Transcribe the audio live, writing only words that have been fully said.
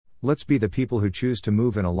Let's be the people who choose to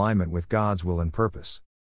move in alignment with God's will and purpose.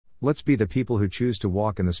 Let's be the people who choose to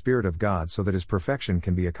walk in the Spirit of God so that His perfection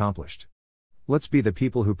can be accomplished. Let's be the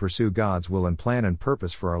people who pursue God's will and plan and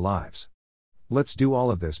purpose for our lives. Let's do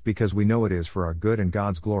all of this because we know it is for our good and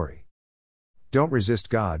God's glory. Don't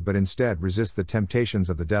resist God, but instead resist the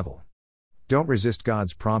temptations of the devil. Don't resist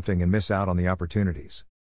God's prompting and miss out on the opportunities.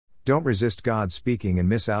 Don't resist God speaking and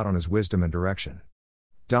miss out on His wisdom and direction.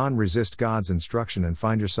 Don't resist God's instruction and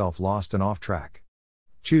find yourself lost and off track.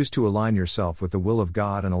 Choose to align yourself with the will of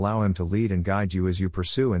God and allow Him to lead and guide you as you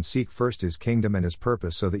pursue and seek first His kingdom and His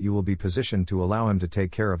purpose so that you will be positioned to allow Him to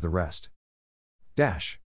take care of the rest.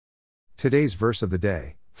 Today's verse of the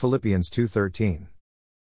day, Philippians 2:13.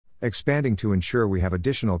 Expanding to ensure we have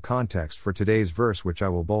additional context for today's verse, which I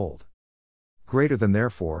will bold. Greater than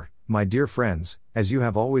therefore, my dear friends, as you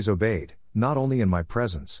have always obeyed, not only in my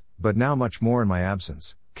presence, but now much more in my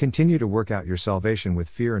absence, continue to work out your salvation with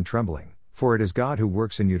fear and trembling, for it is God who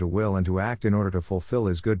works in you to will and to act in order to fulfill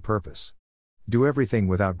His good purpose. Do everything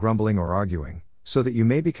without grumbling or arguing, so that you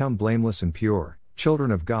may become blameless and pure,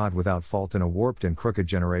 children of God without fault in a warped and crooked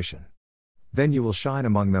generation. Then you will shine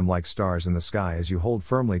among them like stars in the sky as you hold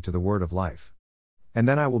firmly to the word of life. And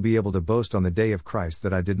then I will be able to boast on the day of Christ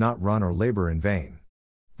that I did not run or labor in vain.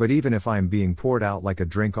 But even if I am being poured out like a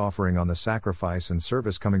drink offering on the sacrifice and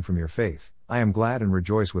service coming from your faith, I am glad and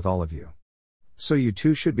rejoice with all of you. So you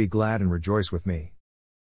too should be glad and rejoice with me.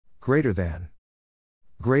 Greater than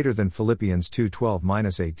Philippians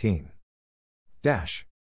 2:12-18.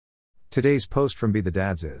 Today's post from Be the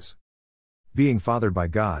Dads is Being Fathered by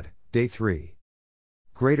God, Day 3.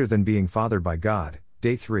 Greater than being fathered by God,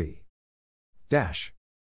 Day 3.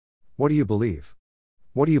 What do you believe?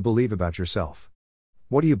 What do you believe about yourself?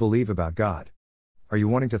 What do you believe about God? Are you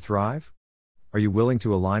wanting to thrive? Are you willing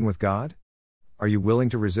to align with God? Are you willing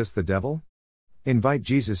to resist the devil? Invite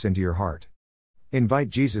Jesus into your heart. Invite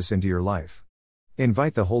Jesus into your life.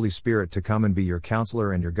 Invite the Holy Spirit to come and be your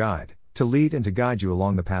counselor and your guide, to lead and to guide you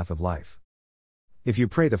along the path of life. If you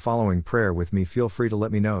pray the following prayer with me, feel free to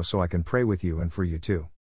let me know so I can pray with you and for you too.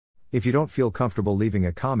 If you don't feel comfortable leaving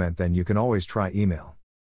a comment, then you can always try email.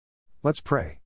 Let's pray.